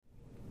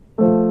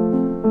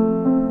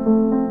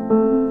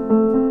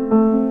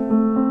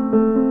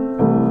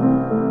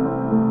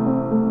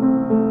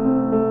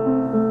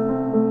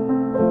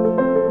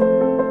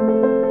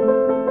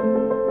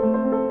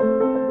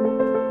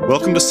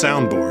Welcome to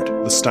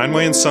Soundboard, the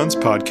Steinway and Sons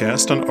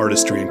podcast on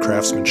artistry and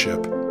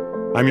craftsmanship.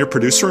 I'm your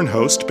producer and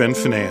host, Ben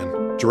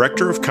Finan,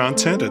 Director of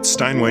Content at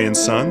Steinway and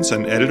Sons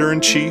and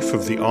Editor-in-Chief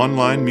of the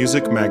online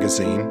music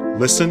magazine,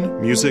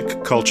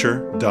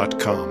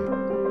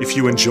 listenmusicculture.com. If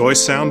you enjoy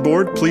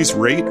Soundboard, please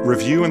rate,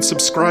 review, and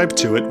subscribe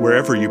to it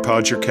wherever you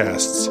pod your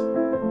casts.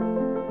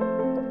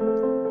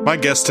 My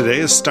guest today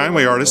is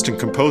Steinway artist and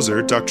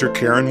composer Dr.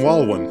 Karen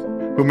Walwyn,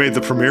 who made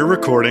the premiere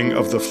recording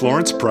of the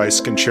Florence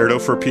Price Concerto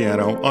for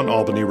Piano on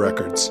Albany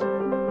Records.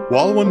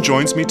 Walwyn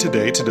joins me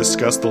today to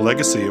discuss the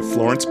legacy of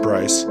Florence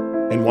Price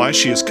and why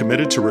she is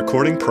committed to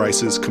recording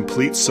Price's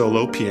complete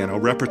solo piano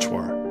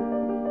repertoire.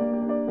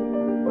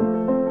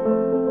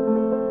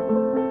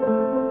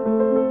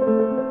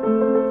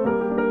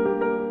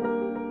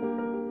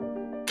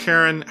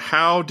 Karen,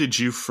 how did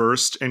you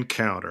first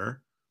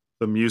encounter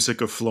the music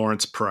of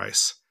Florence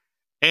Price?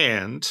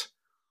 And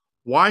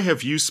why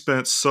have you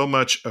spent so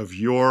much of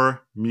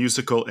your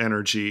musical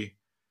energy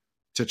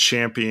to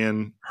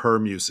champion her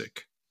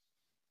music?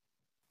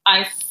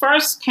 I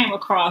first came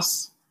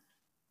across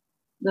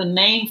the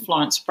name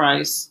Florence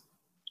Price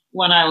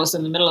when I was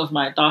in the middle of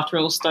my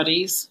doctoral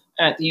studies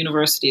at the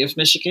University of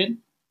Michigan.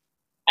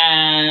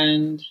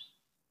 And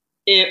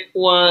it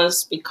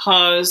was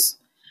because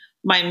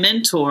my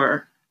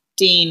mentor,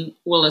 Dean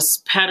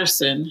Willis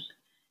Patterson,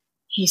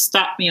 he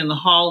stopped me in the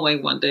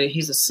hallway one day.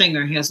 He's a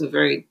singer. He has a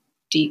very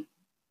deep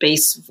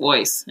bass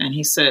voice. And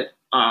he said,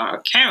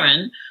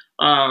 Karen,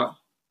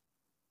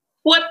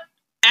 what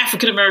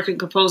African-American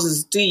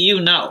composers do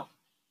you know?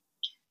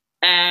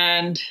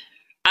 And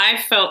I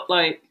felt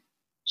like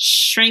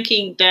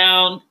shrinking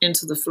down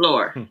into the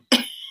floor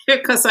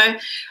because I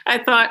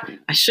thought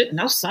I should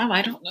know some.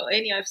 I don't know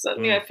any. I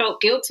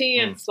felt guilty.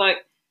 And it's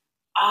like,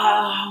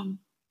 I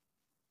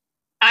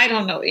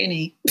don't know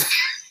any.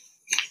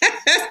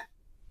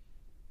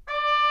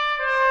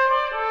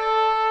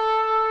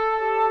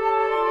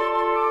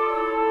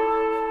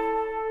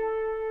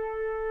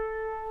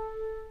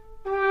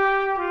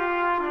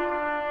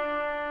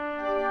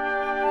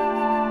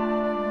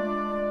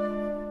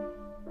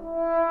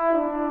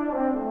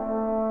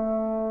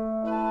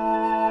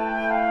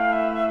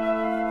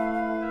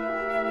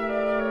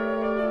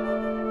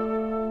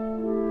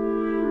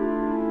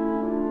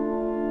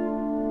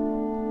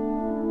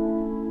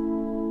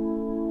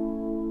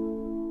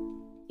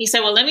 He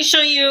said, well, let me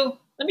show you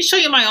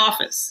my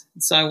office.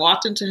 So I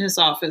walked into his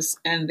office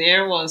and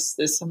there was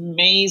this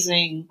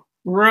amazing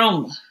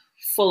room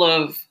full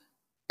of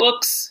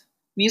books,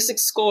 music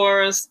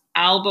scores,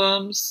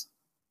 albums.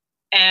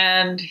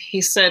 And he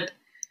said,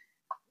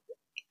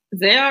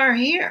 they are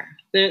here.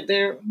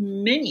 There are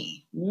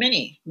many,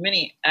 many,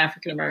 many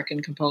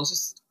African-American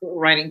composers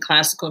writing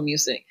classical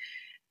music.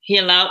 He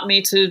allowed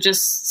me to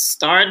just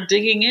start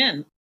digging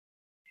in.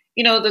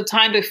 You know, the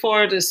time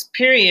before this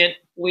period,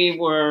 me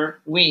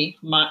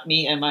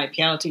and my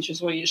piano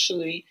teachers were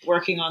usually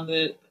working on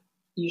the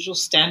usual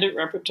standard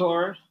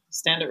repertoire,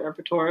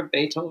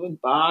 Beethoven,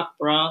 Bach,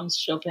 Brahms,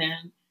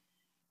 Chopin,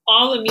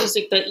 all the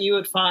music that you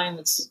would find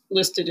that's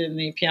listed in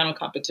the piano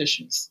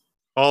competitions.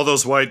 All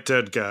those white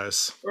dead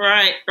guys.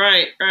 Right.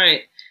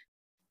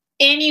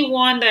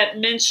 Anyone that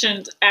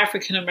mentioned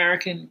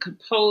African-American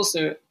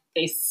composer,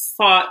 they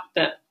thought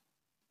that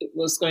it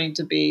was going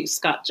to be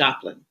Scott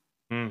Joplin.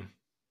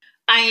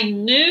 I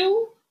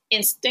knew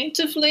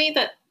instinctively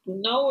that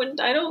no, and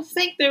I don't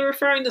think they're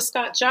referring to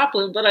Scott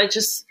Joplin, but I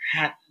just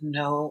had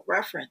no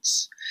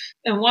reference.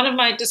 In one of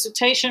my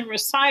dissertation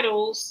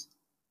recitals,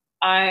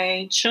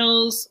 I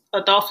chose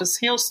Adolphus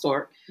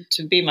Hailstork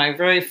to be my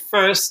very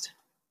first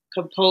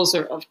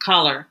composer of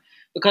color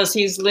because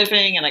he's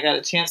living and I got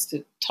a chance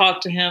to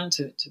talk to him,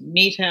 to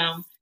meet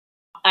him.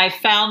 I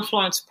found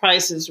Florence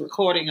Price's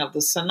recording of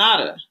the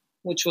sonata,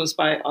 which was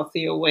by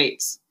Althea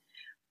Waits.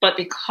 But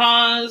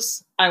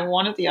because I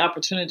wanted the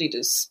opportunity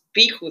to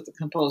speak with the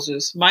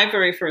composers, my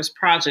very first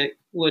project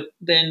would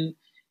then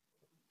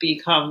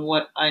become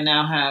what I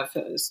now have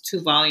as 2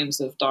 volumes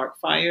of Dark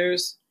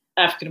Fires,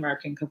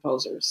 African-American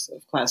composers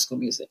of classical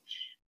music.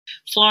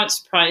 Florence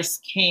Price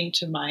came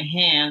to my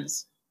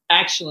hands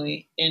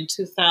actually in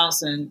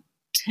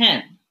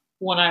 2010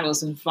 when I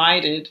was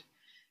invited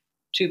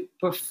to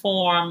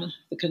perform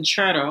the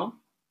concerto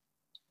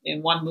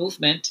in one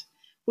movement,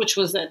 which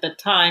was at the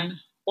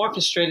time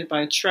orchestrated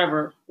by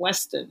Trevor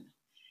Weston.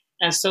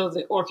 And so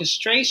the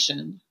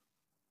orchestration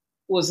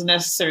was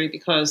necessary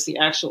because the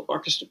actual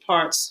orchestra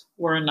parts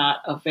were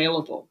not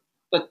available.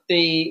 But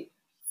the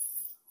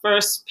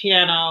first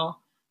piano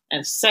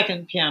and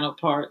second piano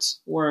parts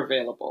were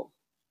available.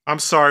 I'm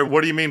sorry,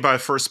 what do you mean by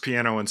first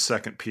piano and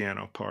second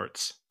piano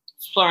parts?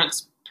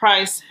 Florence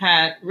Price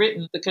had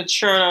written the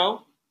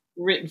concerto,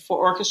 written for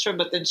orchestra,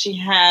 but then she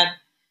had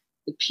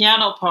the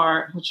piano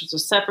part, which was a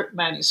separate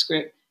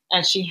manuscript,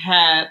 and she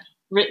had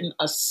written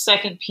a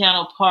second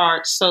piano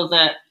part so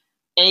that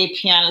a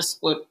pianist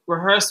would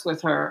rehearse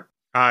with her.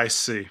 I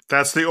see.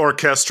 That's the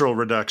orchestral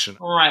reduction.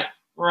 Right.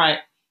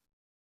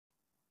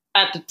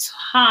 At the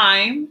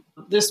time,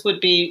 this would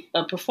be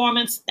a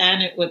performance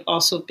and it would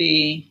also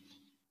be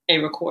a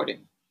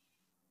recording.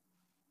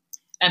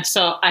 And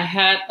so I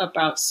had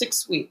about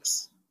 6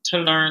 weeks to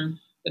learn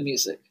the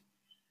music.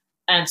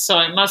 And so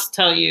I must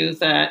tell you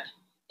that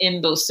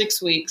in those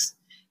 6 weeks,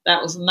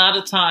 that was not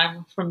a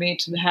time for me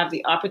to have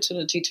the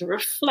opportunity to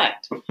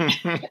reflect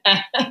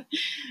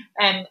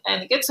and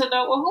get to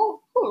know,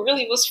 well, who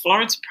really was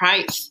Florence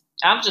Price?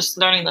 I'm just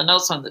learning the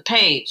notes on the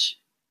page.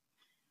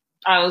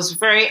 I was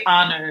very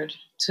honored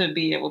to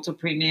be able to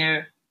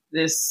premiere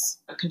this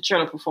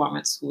concerto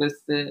performance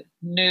with the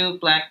new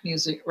Black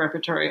Music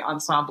Repertory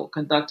Ensemble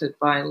conducted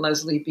by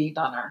Leslie B.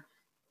 Dunner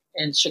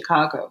in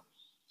Chicago.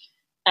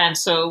 And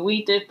so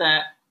we did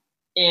that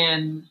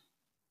in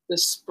the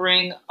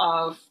spring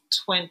of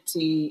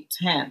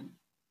 2010.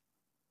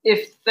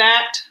 If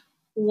that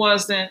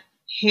wasn't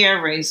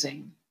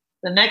hair-raising,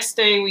 the next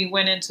day we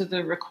went into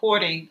the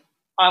recording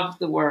of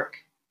the work.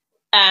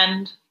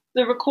 And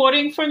the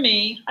recording for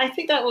me, I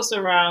think that was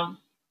around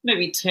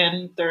maybe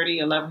 10:30,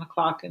 11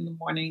 o'clock in the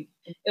morning.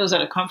 It was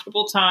at a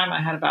comfortable time.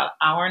 I had about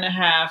an hour and a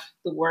half.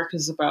 The work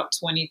is about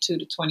 22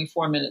 to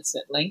 24 minutes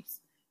at length.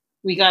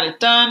 We got it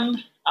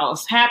done. I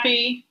was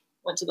happy,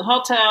 went to the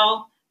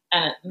hotel,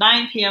 and at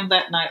 9 p.m.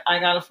 that night, I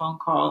got a phone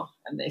call,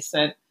 and they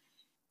said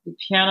the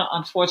piano,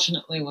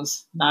 unfortunately,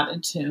 was not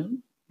in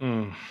tune.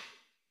 Mm.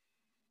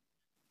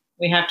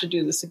 We have to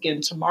do this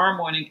again tomorrow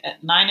morning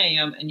at 9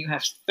 a.m., and you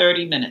have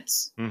 30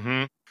 minutes.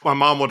 Mm-hmm. My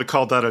mom would have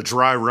called that a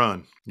dry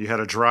run. You had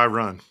a dry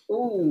run.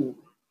 Ooh.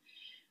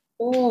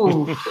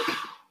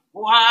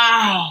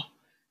 Wow.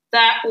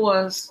 That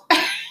was...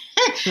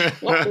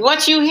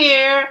 what you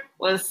hear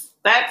was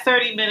that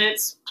 30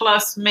 minutes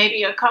plus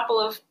maybe a couple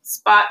of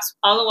spots.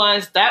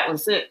 Otherwise, that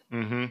was it.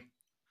 Mm-hmm.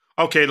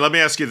 Okay, let me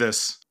ask you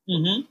this.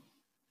 Mm-hmm.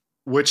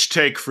 Which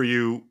take for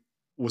you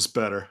was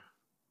better?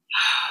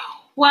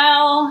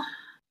 Well,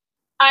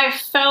 I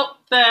felt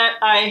that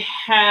I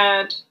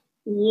had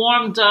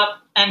warmed up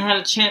and had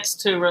a chance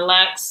to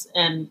relax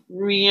and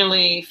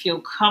really feel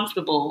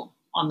comfortable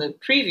on the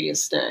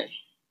previous day.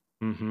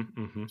 Mm-hmm,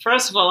 mm-hmm.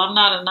 First of all, I'm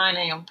not a 9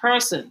 a.m.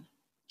 person.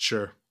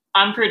 Sure.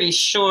 I'm pretty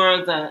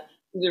sure that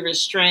the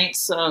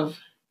restraints of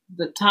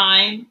the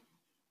time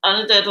on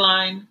a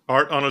deadline.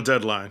 Art on a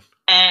deadline.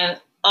 And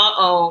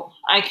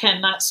I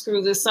cannot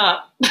screw this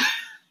up.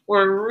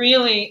 Were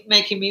really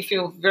making me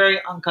feel very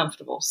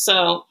uncomfortable.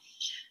 So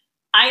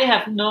I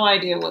have no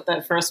idea what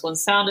that first one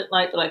sounded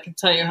like, but I can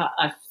tell you how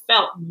I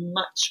felt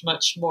much,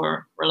 much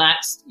more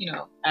relaxed,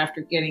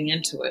 after getting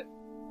into it.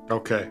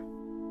 Okay.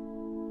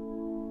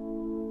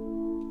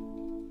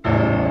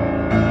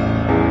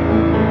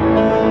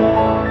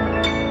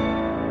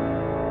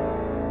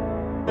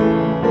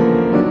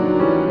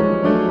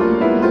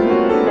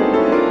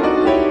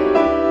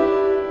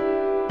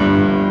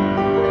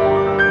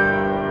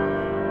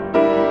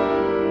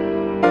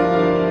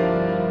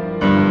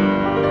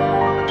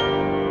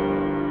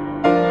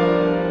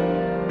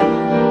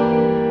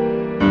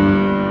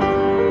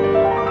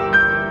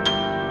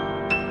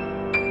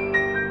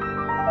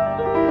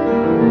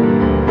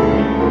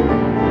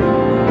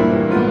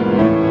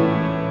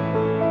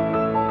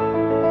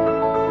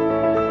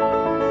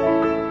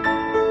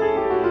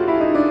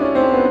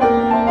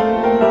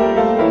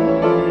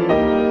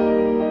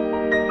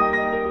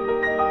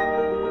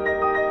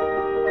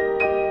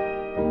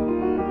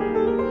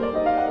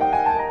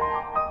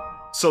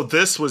 So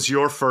this was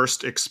your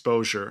first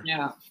exposure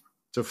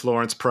to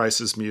Florence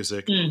Price's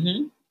music.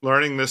 Mm-hmm.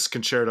 Learning this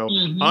concerto,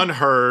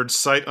 unheard,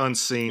 sight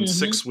unseen,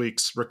 6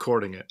 weeks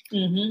recording it.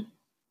 Mm-hmm.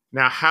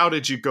 Now, how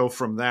did you go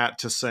from that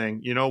to saying,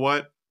 you know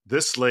what?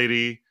 This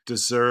lady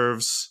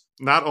deserves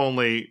not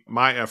only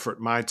my effort,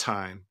 my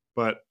time,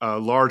 but a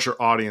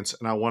larger audience,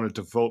 and I want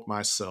to devote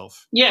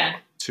myself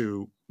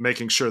to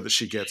making sure that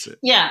she gets it.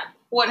 Yeah.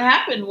 What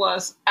happened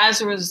was, as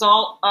a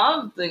result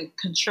of the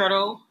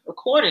concerto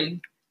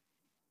recording,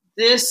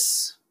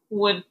 this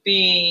would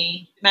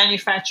be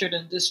manufactured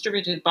and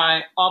distributed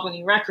by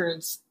Albany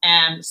Records.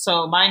 And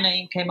so my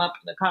name came up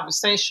in a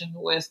conversation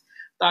with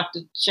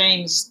Dr.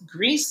 James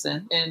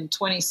Greason in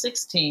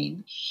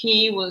 2016.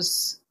 He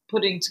was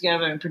putting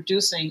together and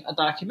producing a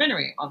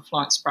documentary on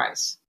Florence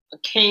Price, A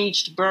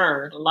Caged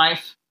Bird,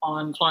 Life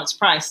on Florence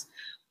Price.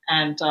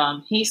 And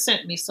he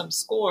sent me some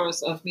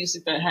scores of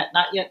music that had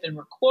not yet been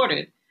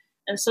recorded.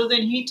 And so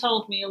then he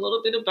told me a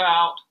little bit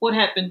about what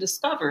had been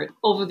discovered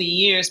over the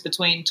years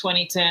between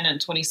 2010 and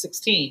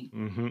 2016.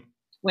 Mm-hmm.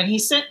 When he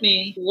sent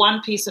me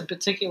one piece in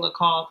particular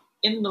called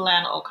In the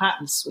Land O'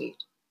 Cotton Sweet,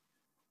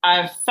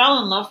 I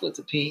fell in love with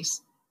the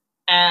piece,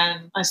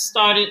 and I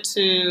started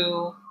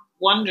to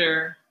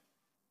wonder,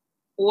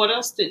 what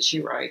else did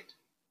she write?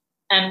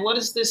 And what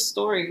is this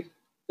story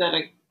that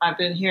I've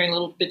been hearing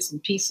little bits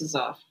and pieces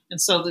of? And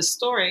so this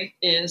story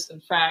is, in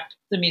fact,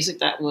 the music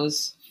that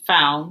was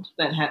found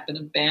that had been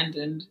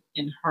abandoned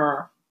in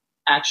her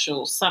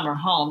actual summer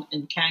home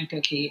in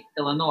Kankakee,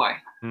 Illinois.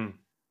 Mm.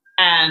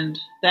 And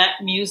that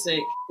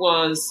music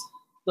was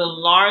the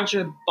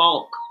larger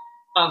bulk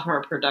of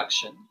her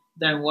production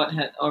than what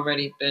had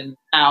already been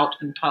out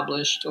and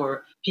published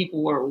or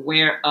people were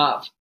aware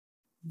of.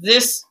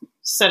 This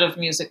set of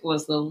music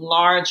was the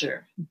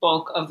larger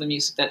bulk of the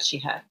music that she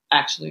had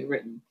actually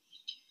written.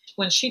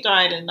 when she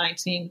died in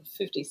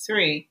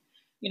 1953,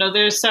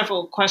 there's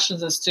several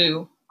questions as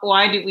to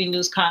why did we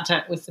lose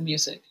contact with the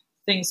music?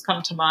 Things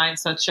come to mind,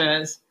 such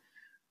as,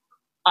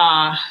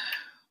 I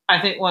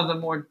think one of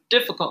the more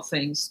difficult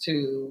things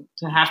to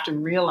have to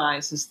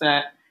realize is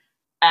that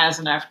as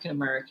an African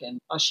American,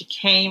 she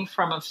came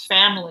from a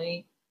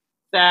family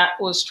that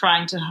was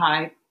trying to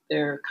hide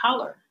their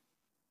color.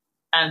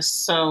 And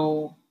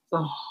so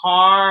the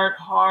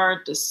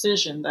hard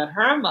decision that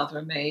her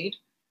mother made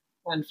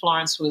when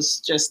Florence was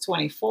just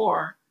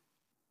 24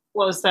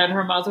 was that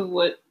her mother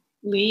would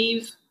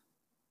leave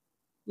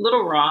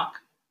Little Rock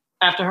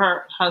after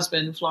her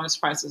husband, Florence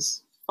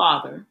Price's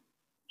father,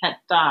 had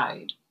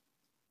died.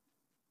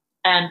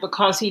 And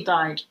because he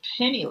died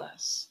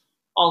penniless,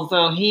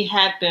 although he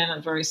had been a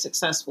very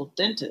successful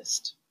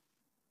dentist,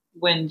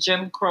 when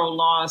Jim Crow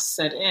laws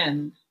set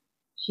in,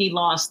 he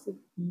lost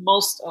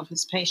most of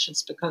his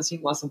patients because he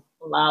wasn't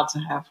allowed to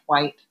have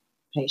white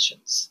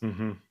patients.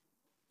 Mm-hmm.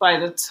 By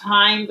the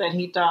time that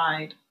he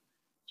died,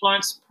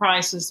 Florence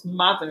Price's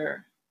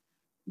mother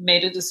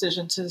made a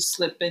decision to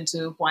slip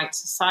into white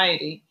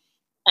society,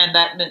 and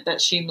that meant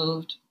that she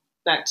moved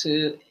back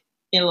to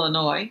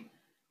Illinois.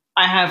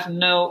 I have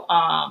no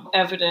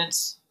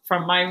evidence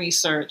from my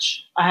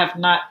research. I have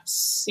not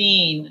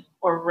seen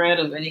or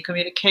read of any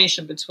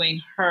communication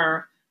between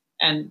her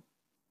and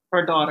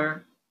her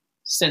daughter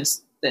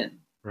since then.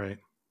 Right.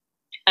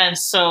 And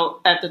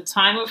so at the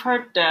time of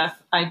her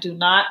death, I do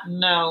not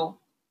know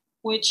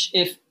which,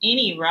 if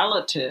any,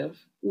 relative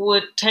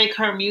would take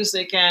her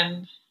music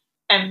and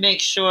make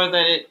sure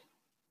that it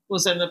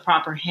was in the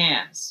proper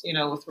hands,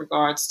 with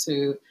regards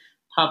to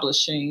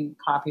publishing,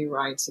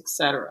 copyrights,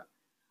 etc.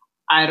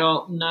 I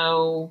don't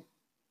know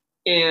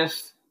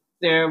if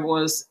there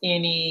was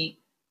any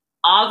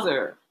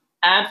other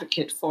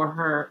advocate for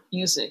her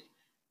music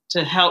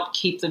to help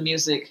keep the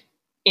music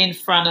in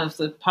front of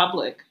the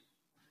public.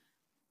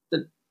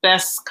 The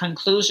best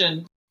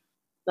conclusion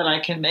that I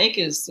can make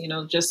is,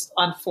 just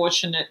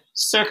unfortunate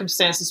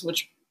circumstances,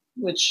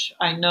 which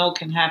I know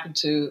can happen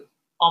to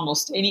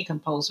almost any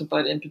composer,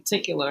 but in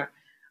particular,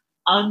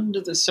 under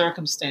the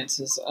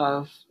circumstances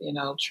of,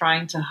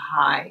 trying to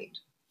hide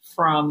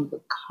from the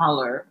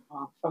color,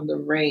 from the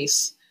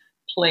race,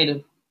 played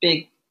a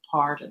big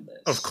part in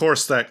this. Of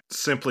course, that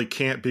simply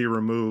can't be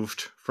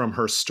removed from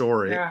her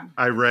story. Yeah.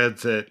 I read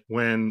that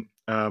when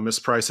Miss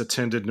Price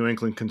attended New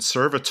England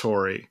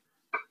Conservatory,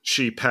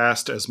 she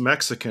passed as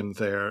Mexican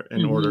there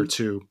in order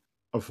to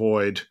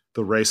avoid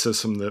the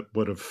racism that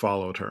would have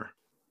followed her.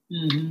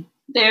 Mm-hmm.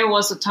 There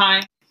was a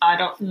time, I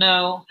don't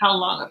know how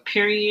long a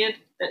period,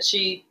 that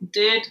she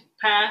did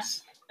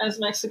pass as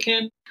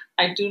Mexican.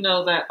 I do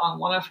know that on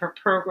one of her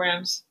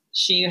programs,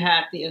 she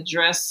had the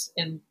address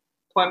in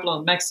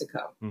Pueblo,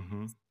 Mexico.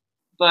 Mm-hmm.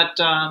 But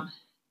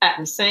at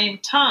the same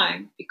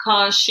time,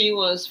 because she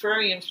was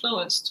very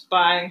influenced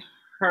by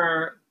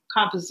her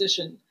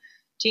composition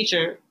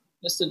teacher,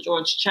 Mr.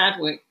 George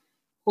Chadwick,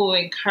 who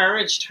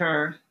encouraged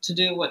her to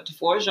do what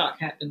Dvorak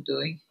had been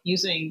doing,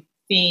 using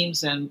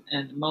themes and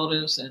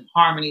motives and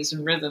harmonies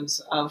and rhythms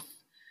of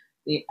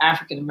the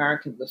African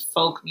American, the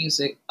folk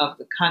music of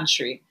the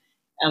country,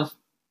 of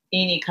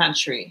any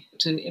country,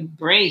 to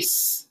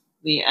embrace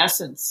the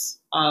essence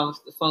of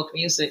the folk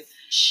music.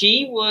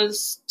 She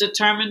was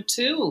determined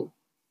to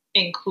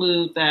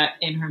include that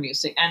in her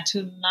music and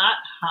to not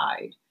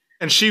hide.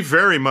 And she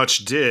very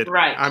much did.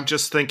 Right. I'm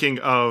just thinking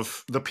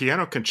of the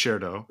piano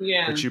concerto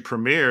that you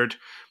premiered.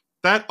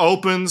 That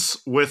opens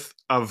with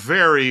a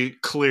very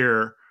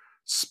clear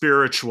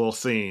spiritual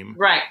theme.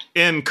 Right.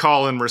 In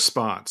call and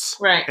response.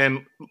 Right.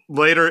 And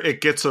later it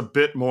gets a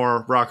bit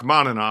more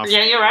Rachmaninoff.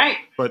 Yeah, you're right.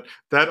 But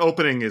that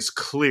opening is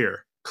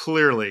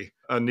clearly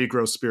a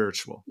Negro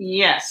spiritual.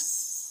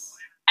 Yes.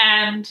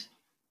 And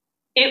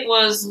it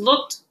was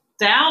looked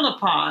down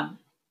upon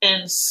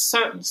in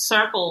certain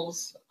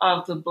circles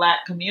of the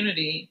Black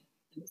community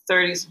in the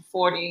 30s and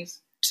 40s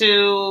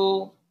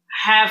to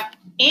have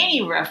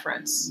any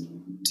reference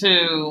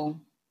to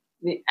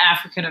the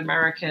African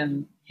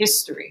American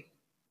history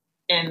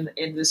in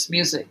this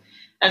music.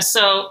 And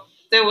so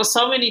there were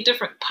so many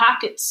different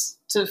pockets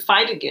to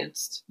fight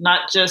against,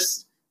 not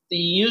just the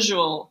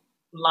usual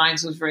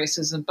lines of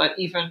racism, but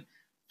even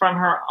from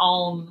her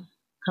own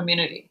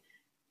community,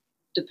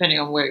 depending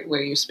on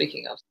where you're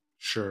speaking of.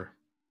 Sure.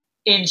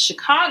 In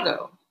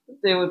Chicago,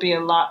 there would be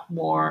a lot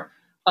more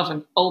of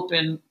an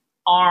open,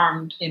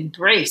 armed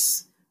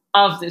embrace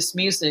of this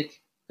music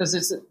because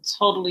it's a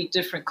totally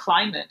different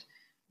climate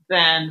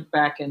than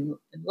back in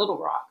Little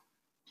Rock.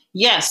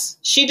 Yes,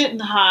 she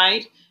didn't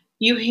hide.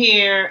 You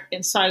hear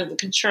inside of the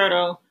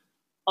concerto,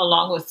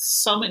 along with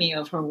so many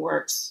of her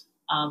works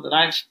that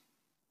I've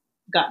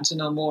gotten to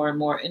know more and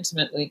more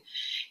intimately,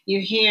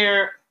 you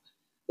hear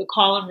the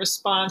call and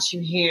response, you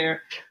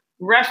hear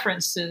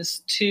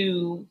references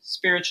to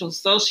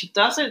spirituals, though she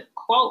doesn't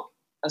quote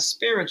a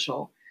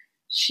spiritual.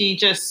 She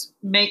just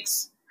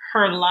makes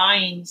her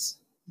lines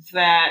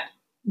that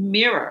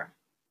mirror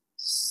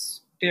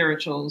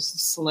spirituals,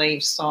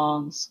 slave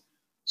songs.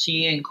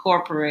 She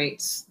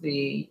incorporates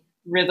the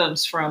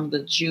rhythms from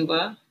the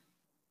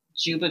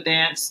Juba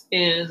dance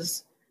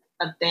is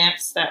a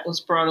dance that was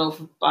brought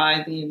over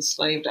by the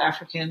enslaved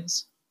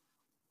Africans,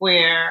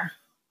 where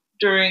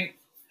during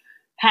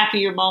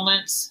happier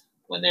moments,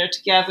 when they're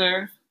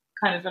together,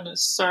 kind of in a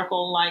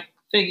circle-like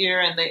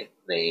figure, and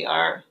they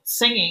are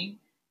singing,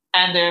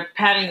 and they're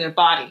patting their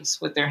bodies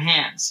with their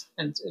hands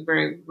in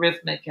very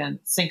rhythmic and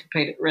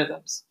syncopated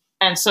rhythms.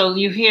 And so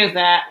you hear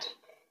that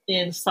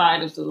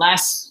inside of the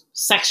last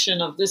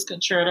section of this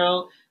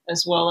concerto,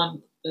 as well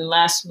in the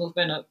last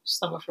movement of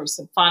some of her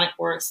symphonic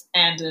works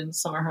and in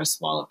some of her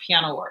smaller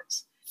piano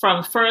works.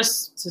 From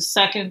first to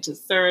second to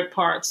third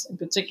parts, in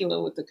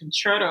particular with the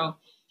concerto,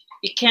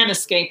 you can't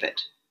escape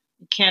it.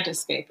 You can't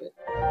escape it.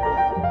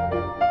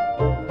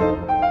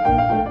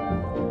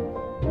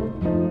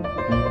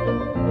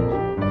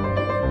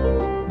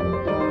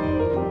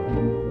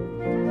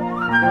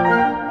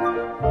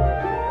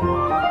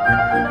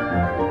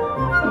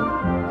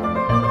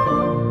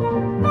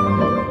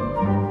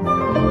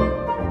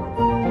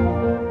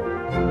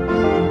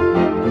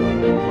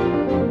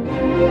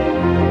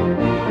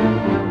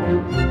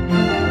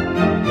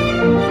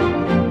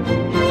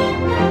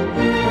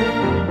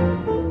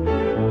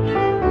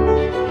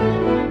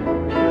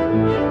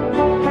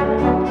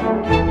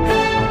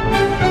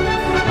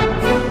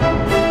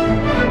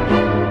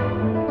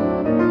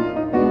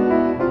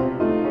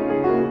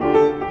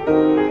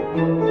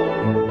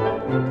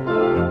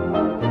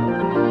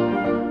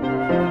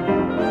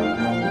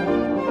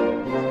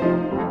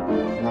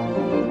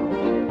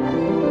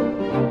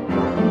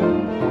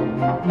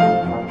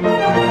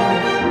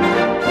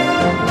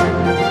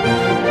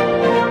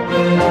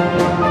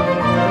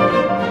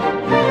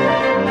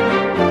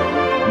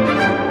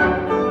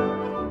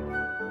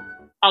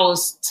 I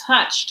was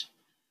touched.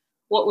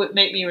 What would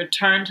make me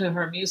return to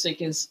her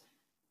music is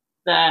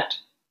that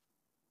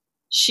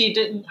she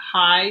didn't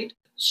hide.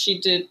 She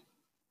did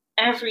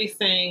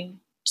everything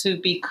to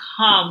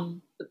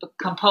become the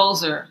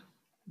composer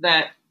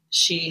that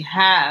she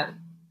had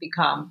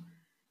become,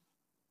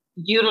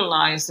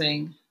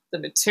 utilizing the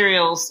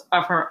materials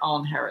of her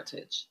own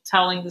heritage,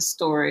 telling the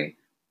story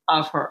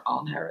of her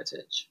own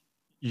heritage.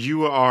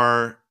 You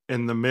are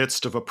in the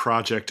midst of a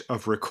project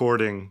of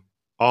recording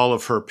all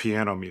of her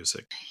piano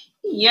music.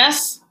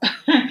 Yes,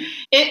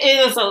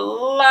 it is a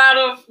lot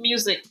of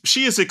music.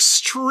 She is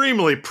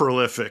extremely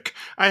prolific.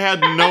 I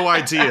had no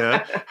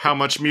idea how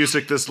much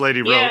music this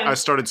lady wrote. Yeah. I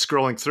started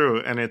scrolling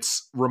through, and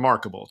it's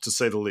remarkable, to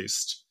say the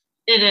least.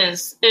 It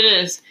is. It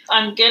is.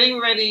 I'm getting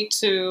ready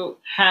to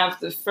have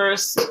the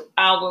first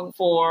album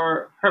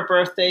for her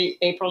birthday,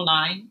 April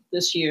 9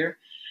 this year.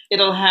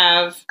 It'll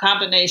have a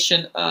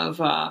combination of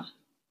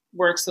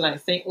works that I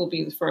think will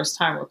be the first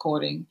time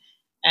recording,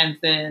 and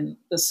then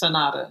the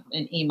sonata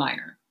in E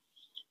minor.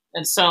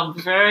 And so I'm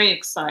very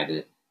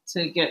excited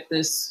to get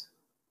this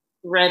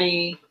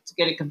ready, to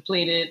get it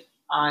completed.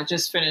 I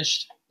just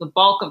finished the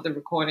bulk of the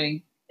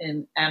recording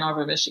in Ann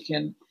Arbor,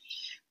 Michigan.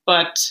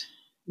 But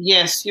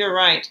yes, you're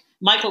right.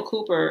 Michael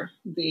Cooper,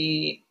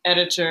 the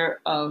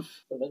editor of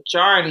the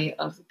majority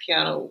of the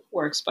piano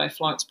works by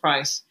Florence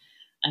Price,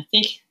 I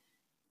think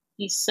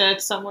he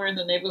said somewhere in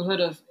the neighborhood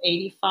of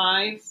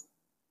 85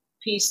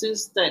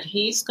 pieces that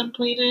he's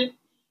completed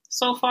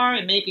so far,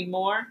 and maybe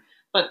more.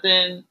 But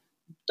then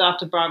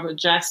Dr. Barbara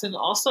Jackson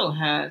also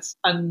has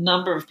a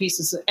number of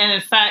pieces. And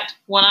in fact,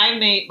 when I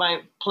made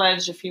my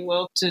pledge, if you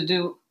will, to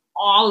do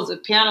all of the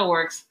piano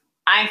works,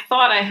 I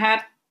thought I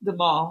had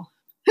them all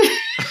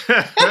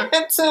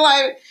until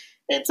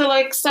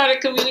I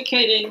started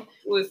communicating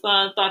with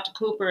Dr.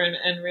 Cooper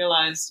and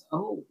realized,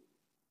 oh.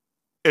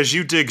 As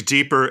you dig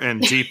deeper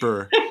and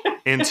deeper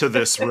into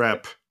this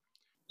rep,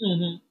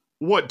 Mm-hmm.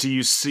 What do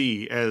you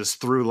see as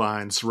through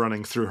lines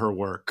running through her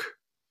work?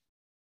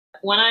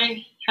 When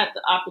I had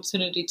the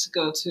opportunity to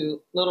go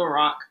to Little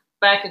Rock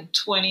back in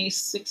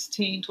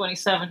 2016,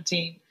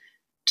 2017,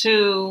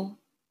 to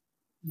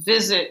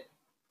visit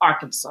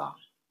Arkansas,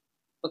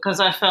 because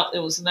I felt it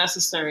was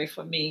necessary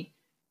for me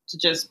to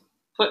just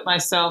put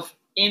myself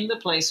in the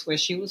place where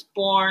she was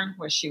born,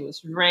 where she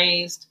was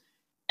raised,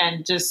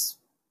 and just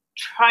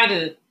try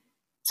to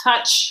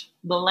touch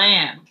the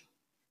land.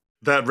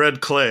 That red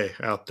clay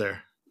out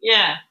there.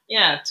 Yeah,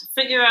 to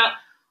figure out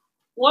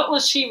what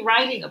was she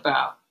writing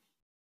about.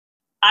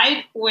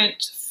 I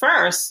went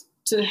first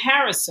to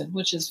Harrison,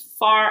 which is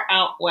far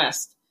out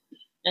west.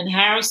 And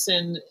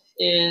Harrison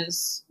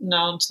is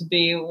known to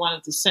be one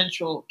of the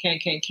central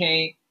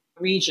KKK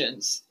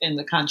regions in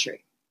the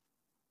country.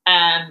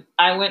 And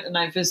I went and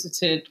I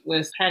visited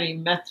with Patty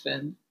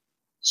Methvin.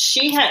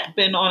 She had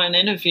been on an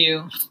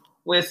interview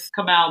with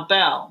Kamau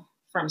Bell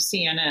from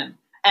CNN.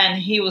 And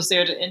he was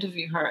there to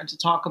interview her and to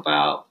talk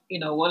about,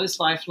 what is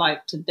life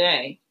like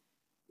today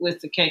with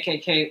the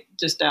KKK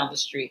just down the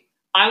street.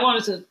 I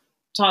wanted to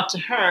talk to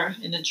her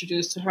and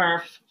introduce to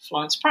her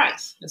Florence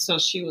Price. And so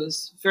she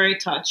was very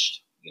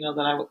touched,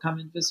 that I would come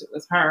and visit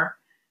with her.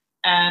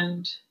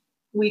 And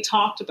we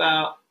talked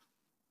about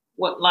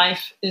what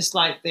life is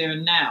like there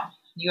now.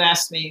 You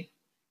asked me,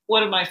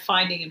 what am I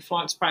finding in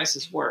Florence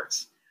Price's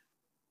works?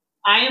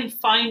 I am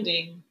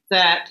finding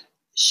that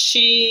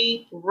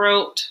she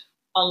wrote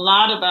a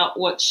lot about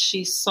what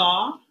she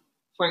saw.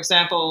 For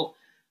example,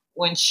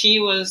 when she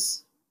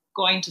was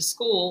going to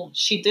school,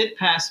 she did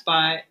pass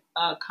by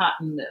a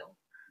cotton mill.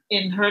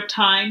 In her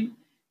time,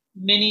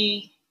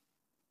 many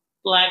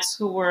Blacks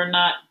who were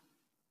not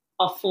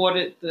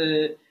afforded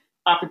the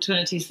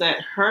opportunities that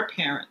her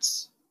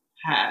parents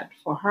had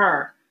for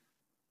her,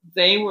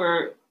 they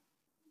were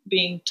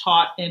being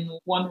taught in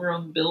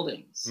one-room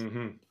buildings.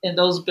 Mm-hmm. And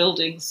those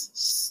buildings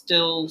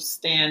still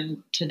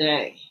stand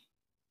today.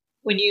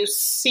 When you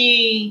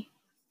see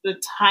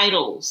the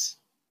titles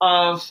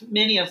of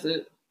many of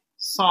the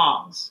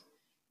songs,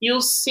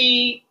 you'll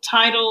see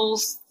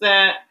titles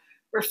that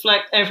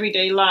reflect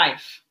everyday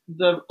life.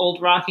 The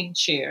Old Rocking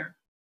Chair.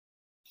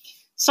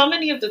 So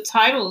many of the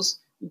titles,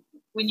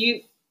 when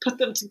you put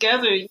them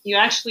together, you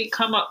actually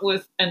come up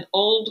with an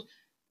old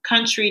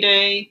country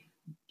day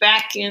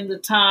back in the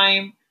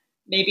time,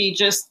 maybe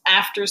just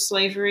after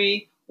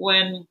slavery,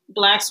 when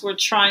Blacks were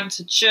trying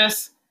to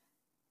just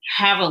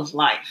have a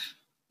life,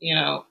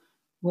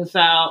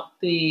 without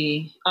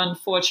the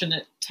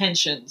unfortunate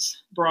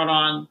tensions brought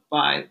on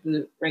by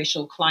the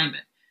racial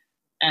climate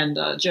and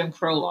Jim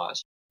Crow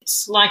laws.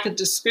 It's like a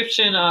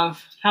description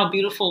of how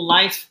beautiful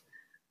life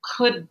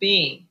could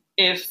be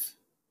if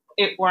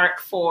it weren't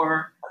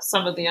for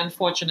some of the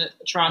unfortunate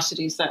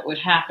atrocities that would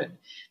happen.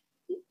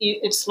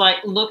 It's like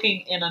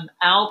looking in an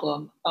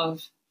album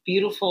of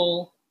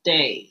beautiful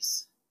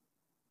days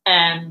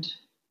and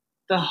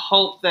the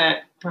hope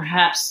that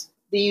perhaps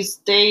these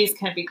days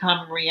can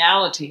become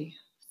reality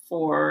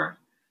for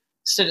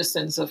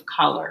citizens of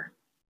color.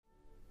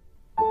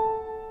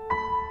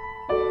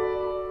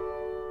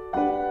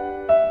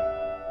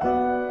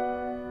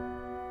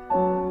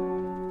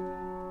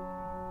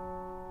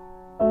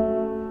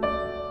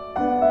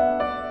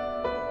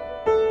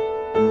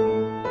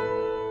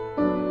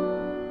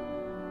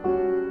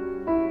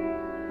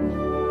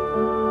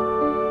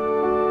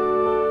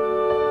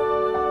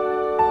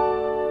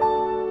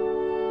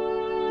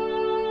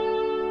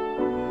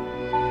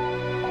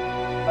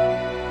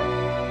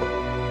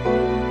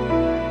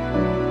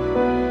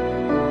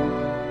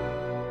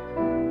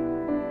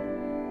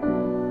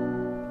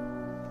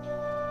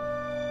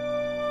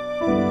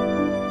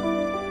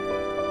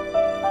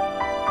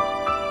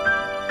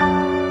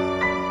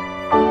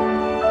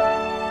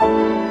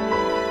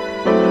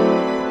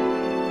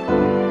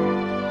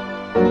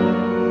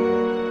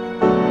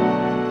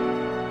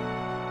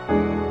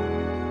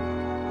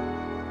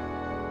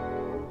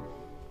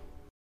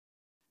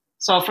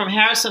 So from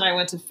Harrison, I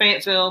went to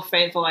Fayetteville.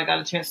 Fayetteville, I got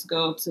a chance to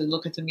go to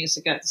look at the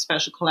music at the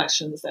special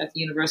collections at the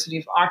University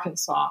of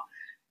Arkansas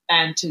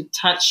and to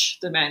touch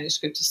the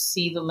manuscript, to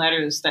see the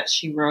letters that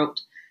she wrote,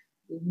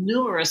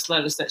 numerous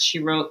letters that she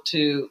wrote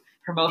to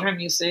promote her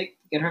music,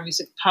 get her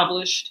music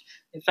published.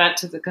 In fact,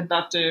 to the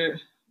conductor,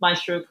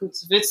 Maestro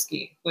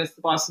Kutzvitsky with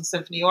the Boston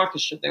Symphony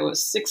Orchestra, there were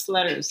 6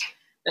 letters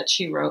that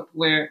she wrote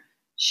where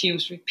she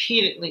was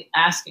repeatedly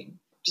asking,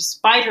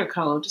 despite her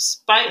color,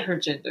 despite her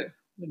gender,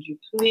 would you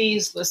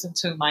please listen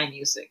to my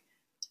music?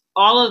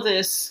 All of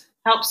this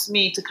helps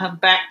me to come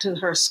back to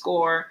her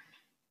score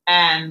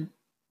and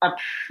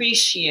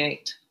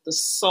appreciate the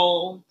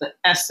soul, the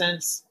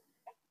essence,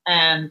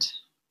 and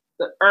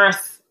the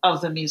earth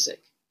of the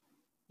music.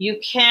 You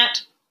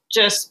can't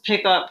just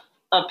pick up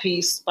a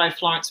piece by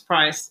Florence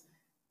Price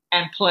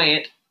and play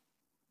it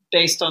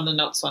based on the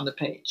notes on the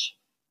page.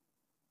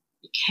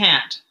 You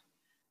can't.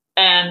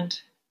 And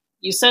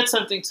you said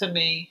something to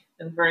me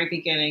in the very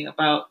beginning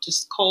about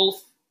just cold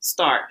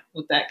start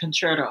with that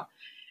concerto.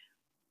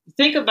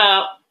 Think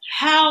about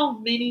how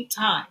many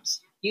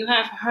times you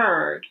have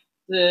heard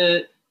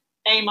the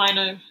A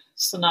minor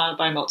sonata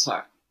by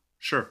Mozart.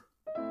 Sure.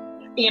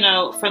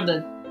 From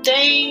the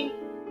day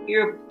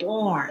you're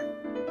born,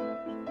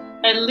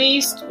 at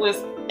least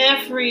with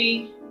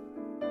every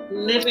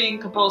living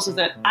composer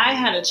that I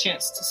had a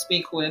chance to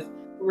speak with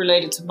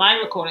related to my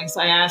recordings,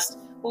 I asked,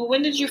 well,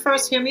 when did you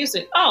first hear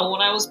music? Oh, when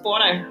I was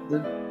born, the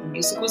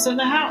music was in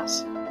the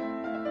house.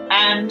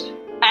 And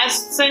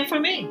same for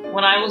me.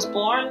 When I was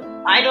born,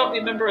 I don't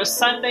remember a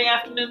Sunday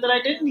afternoon that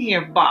I didn't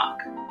hear Bach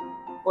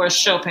or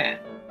Chopin.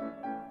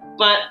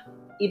 But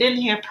you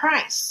didn't hear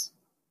Price.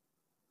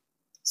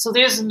 So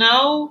there's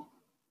no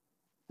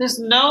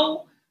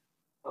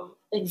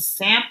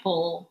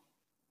example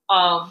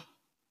of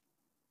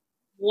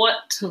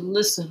what to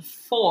listen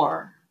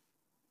for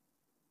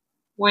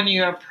when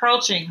you're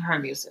approaching her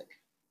music.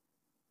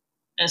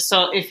 And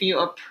so if you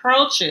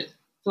approach it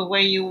the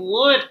way you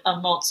would a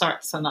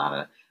Mozart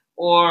sonata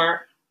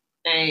or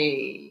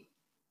a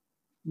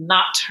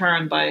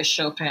nocturne by a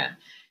Chopin,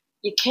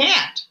 you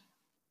can't,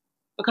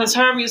 because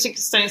her music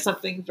is saying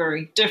something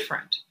very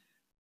different.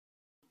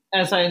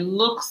 As I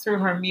look through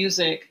her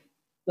music,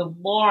 the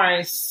more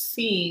I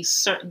see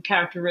certain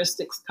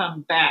characteristics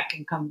come back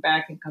and come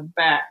back and come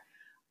back,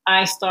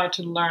 I start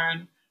to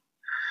learn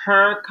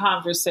her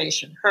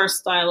conversation, her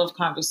style of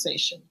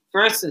conversation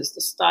versus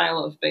the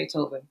style of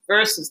Beethoven,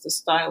 versus the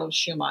style of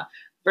Schumann,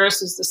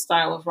 versus the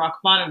style of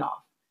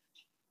Rachmaninoff.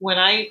 When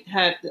I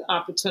had the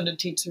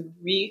opportunity to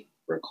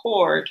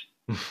re-record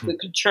the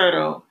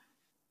concerto,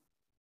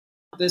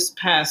 This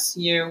past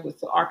year with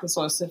the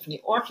Arkansas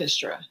Symphony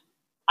Orchestra,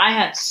 I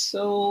had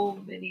so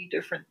many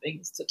different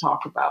things to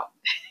talk about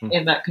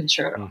in that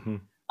concerto. Mm-hmm.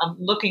 I'm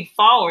looking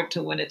forward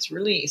to when it's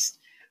released,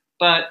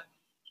 but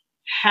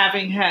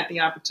having had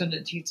the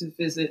opportunity to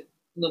visit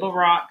Little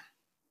Rock,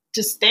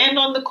 to stand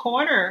on the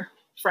corner,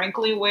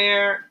 frankly,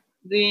 where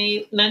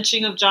the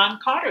lynching of John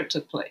Carter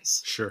took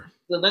place. Sure.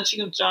 The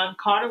lynching of John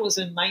Carter was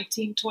in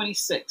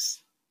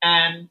 1926,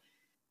 and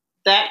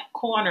that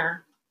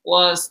corner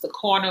was the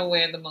corner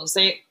where the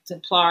Mosaic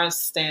Templars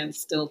stand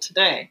still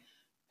today.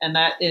 And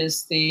that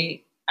is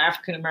the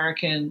African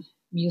American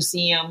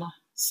Museum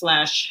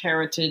 /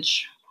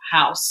 Heritage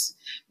House,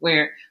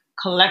 where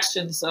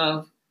collections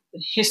of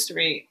the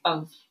history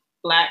of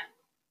Black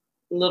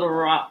Little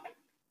Rock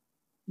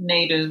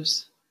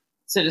natives,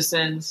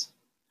 citizens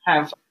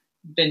have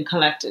been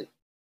collected.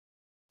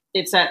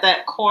 It's at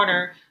that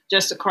corner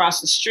just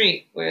across the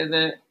street where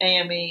the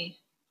AME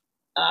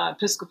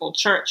Episcopal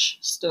Church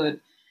stood.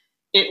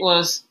 It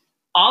was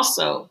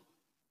also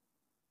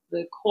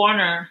the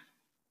corner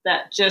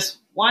that just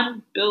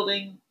one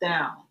building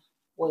down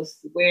was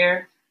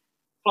where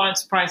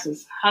Florence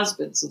Price's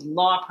husband's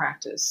law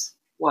practice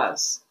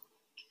was.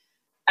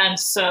 And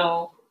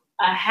so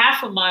a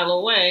half a mile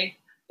away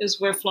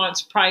is where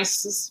Florence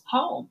Price's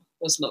home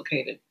was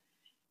located.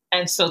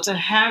 And so to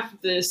have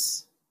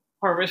this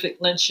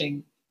horrific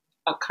lynching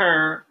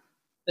occur,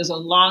 there's a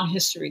long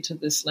history to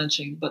this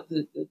lynching, but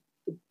the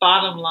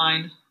bottom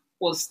line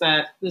was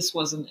that this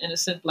was an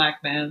innocent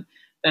Black man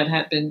that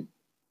had been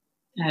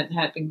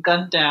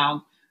gunned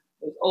down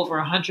with over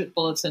 100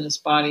 bullets in his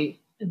body,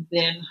 and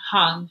then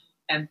hung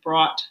and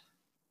brought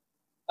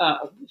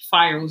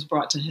fire was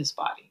brought to his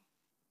body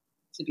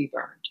to be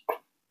burned.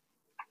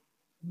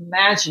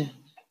 Imagine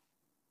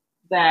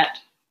that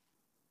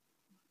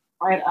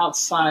right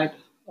outside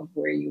of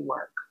where you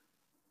work,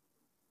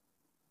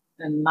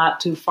 and not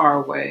too far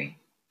away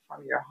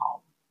from your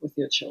home with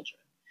your children.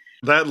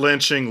 That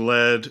lynching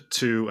led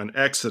to an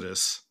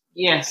exodus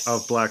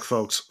of Black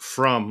folks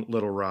from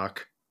Little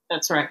Rock.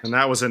 That's right. And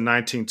that was in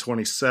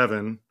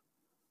 1927.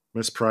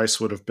 Miss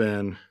Price would have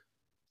been,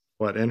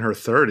 in her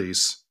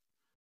 30s?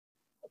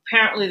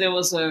 Apparently there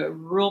was a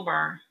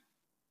rumor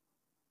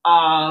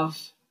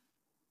of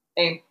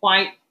a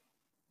white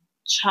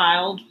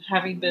child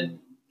having been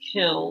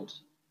killed.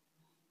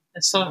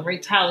 And so in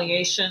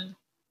retaliation,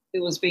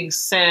 it was being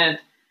said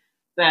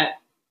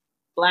that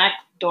Black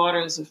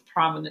daughters of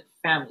prominent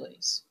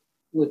families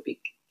would be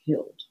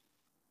killed.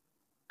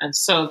 And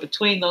so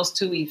between those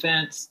two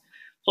events,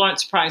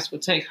 Florence Price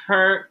would take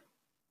her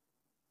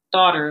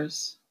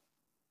daughters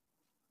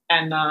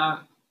and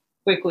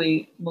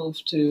quickly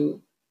move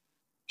to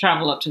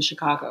travel up to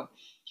Chicago.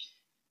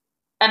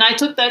 And I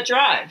took that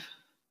drive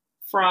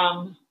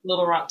from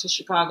Little Rock to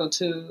Chicago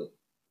to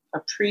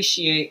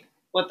appreciate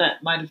what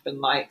that might have been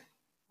like.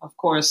 Of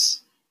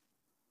course,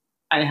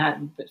 I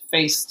hadn't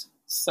faced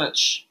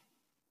such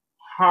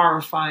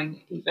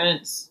horrifying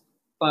events,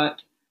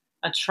 but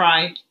I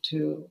tried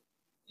to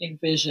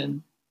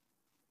envision.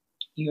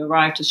 You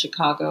arrive to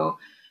Chicago,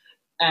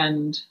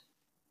 and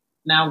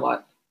now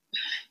what?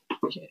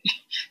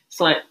 It's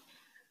like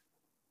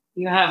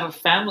you have a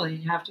family,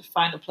 you have to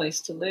find a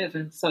place to live.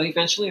 And so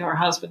eventually her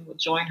husband would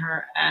join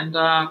her, and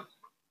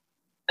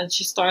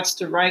she starts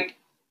to write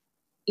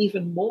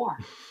even more.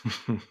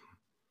 And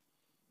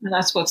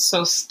that's what's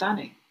so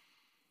stunning.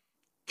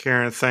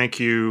 Karen, thank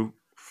you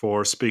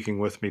for speaking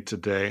with me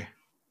today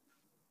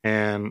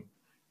and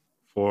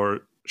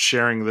for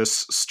sharing this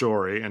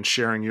story and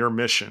sharing your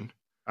mission.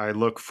 I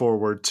look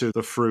forward to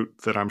the fruit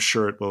that I'm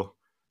sure it will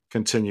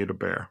continue to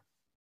bear.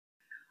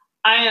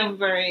 I am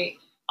very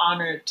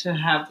honored to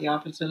have the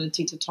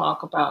opportunity to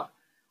talk about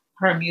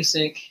her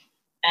music.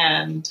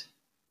 And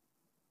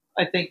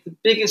I think the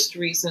biggest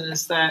reason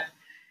is that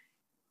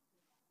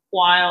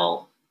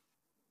while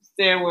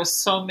there were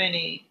so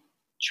many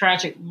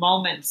tragic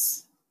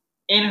moments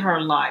in her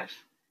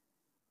life,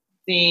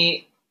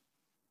 the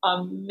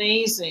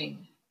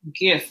amazing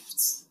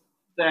gifts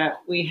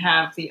that we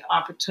have the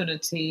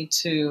opportunity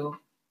to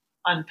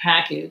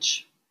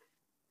unpackage,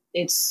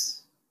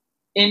 it's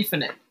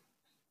infinite.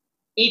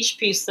 Each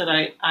piece that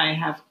I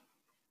have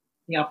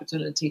the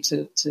opportunity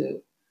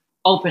to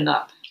open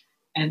up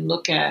and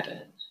look at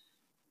it,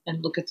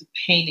 and look at the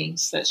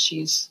paintings that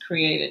she's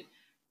created.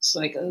 It's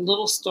like a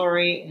little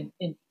story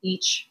in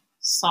each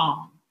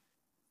song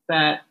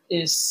that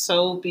is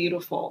so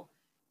beautiful.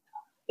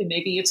 And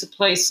maybe it's a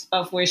place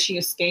of where she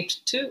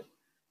escaped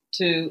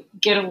to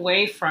get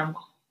away from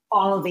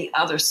all of the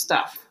other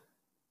stuff.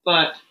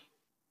 But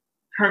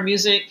her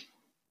music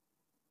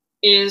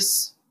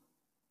is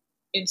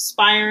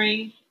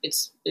inspiring.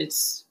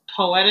 It's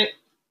poetic.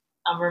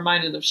 I'm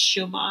reminded of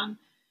Schumann.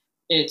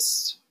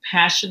 It's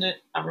passionate.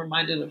 I'm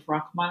reminded of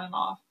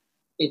Rachmaninoff.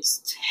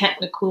 It's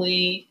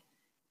technically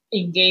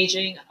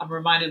engaging. I'm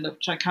reminded of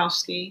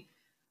Tchaikovsky.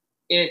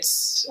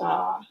 It's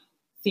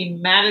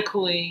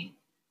thematically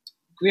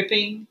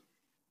gripping.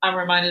 I'm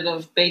reminded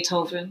of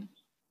Beethoven.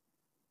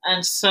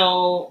 And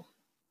so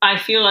I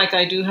feel like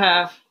I do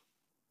have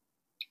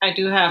I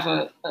do have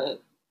a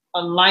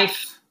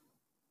life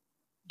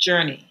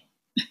journey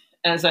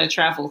as I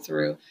travel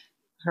through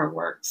her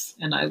works,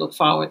 and I look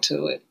forward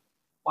to it,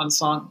 one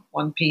song,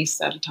 one piece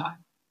at a time.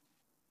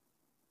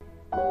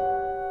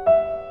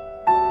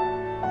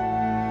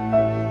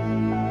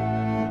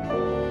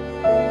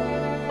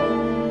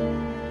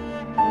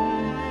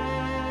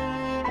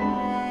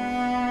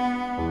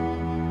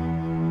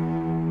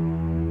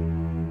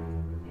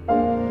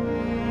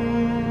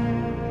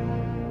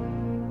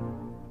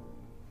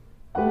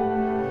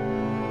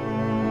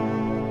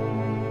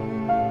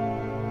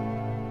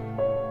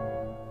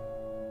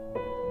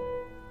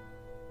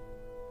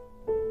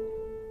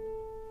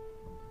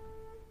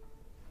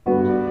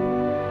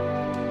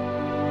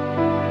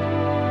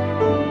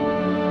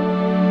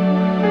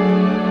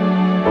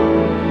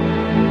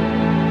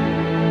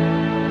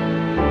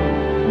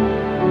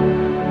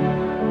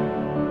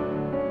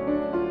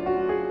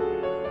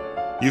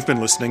 You've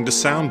been listening to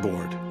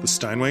Soundboard, the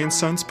Steinway &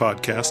 Sons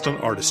podcast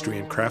on artistry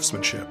and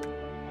craftsmanship.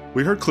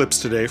 We heard clips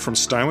today from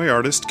Steinway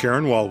artist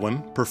Karen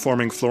Walwyn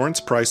performing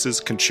Florence Price's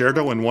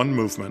Concerto in One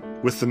Movement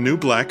with the New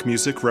Black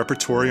Music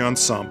Repertory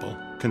Ensemble,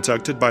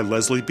 conducted by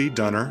Leslie B.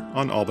 Dunner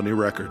on Albany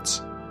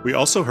Records. We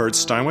also heard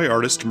Steinway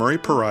artist Murray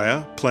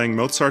Pariah playing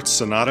Mozart's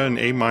Sonata in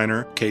A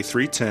minor,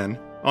 K310,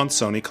 on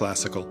Sony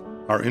Classical.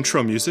 Our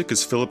intro music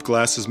is Philip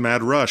Glass's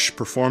Mad Rush,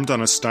 performed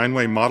on a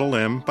Steinway Model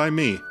M by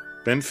me,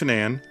 Ben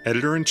Finan,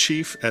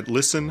 Editor-in-Chief at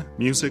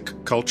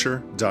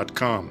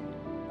listenmusicculture.com.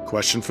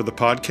 Question for the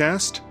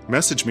podcast?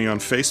 Message me on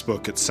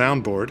Facebook at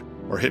Soundboard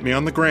or hit me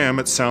on the gram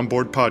at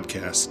Soundboard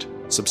Podcast.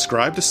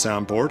 Subscribe to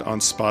Soundboard on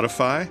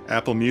Spotify,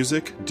 Apple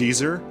Music,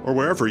 Deezer, or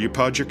wherever you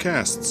pod your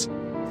casts.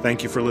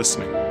 Thank you for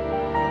listening.